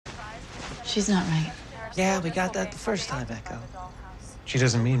She's not right. Yeah, we got that the first time, Echo. She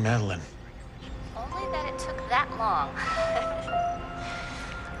doesn't mean Madeline. Only that it took that long.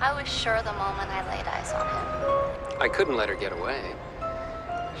 I was sure the moment I laid eyes on him. I couldn't let her get away.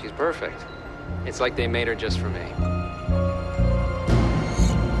 She's perfect. It's like they made her just for me.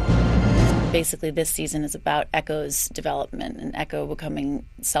 Basically, this season is about Echo's development and Echo becoming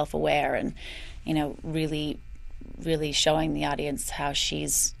self-aware and, really showing the audience how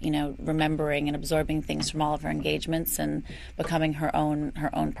she's, remembering and absorbing things from all of her engagements and becoming her own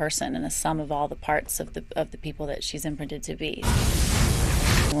person and a sum of all the parts of the people that she's imprinted to be.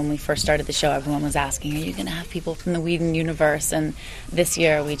 When we first started the show, everyone was asking, are you going to have people from the Whedon universe? And this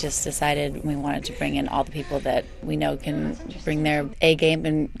year we just decided we wanted to bring in all the people that we know can bring their A game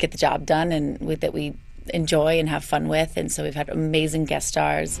and get the job done and that we enjoy and have fun with. And so we've had amazing guest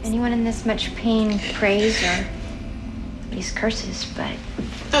stars. Anyone in this much pain prays or these curses, but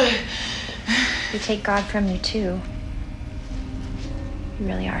we take God from you too. You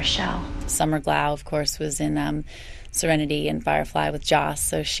really are a shell. Summer Glau, of course, was in Serenity and Firefly with Joss,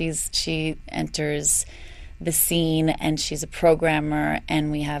 so she enters the scene and she's a programmer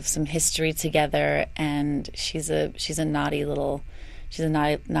and we have some history together and she's a naughty little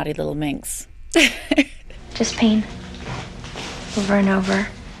minx. Just pain. Over and over.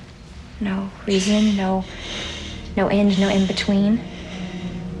 No reason, no end, no in between.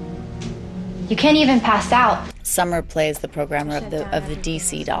 You can't even pass out. Summer plays the programmer of the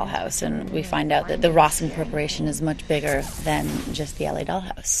DC Dollhouse, and we find out that the Rossum Corporation is much bigger than just the LA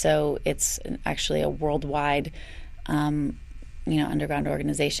Dollhouse. So it's actually a worldwide, underground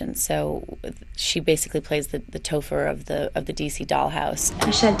organization. So she basically plays the Topher of the DC Dollhouse.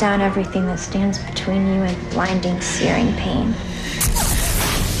 I shut down everything that stands between you and blinding, searing pain.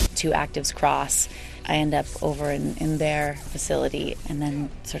 Two actives cross. I end up over in their facility, and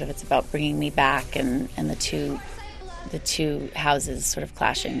then sort of it's about bringing me back and the two houses sort of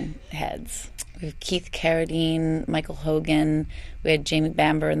clashing heads. We have Keith Carradine, Michael Hogan. We had Jamie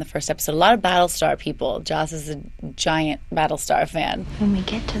Bamber in the first episode. A lot of Battlestar people. Joss is a giant Battlestar fan. When we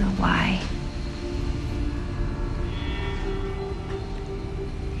get to the why,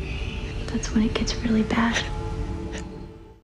 that's when it gets really bad.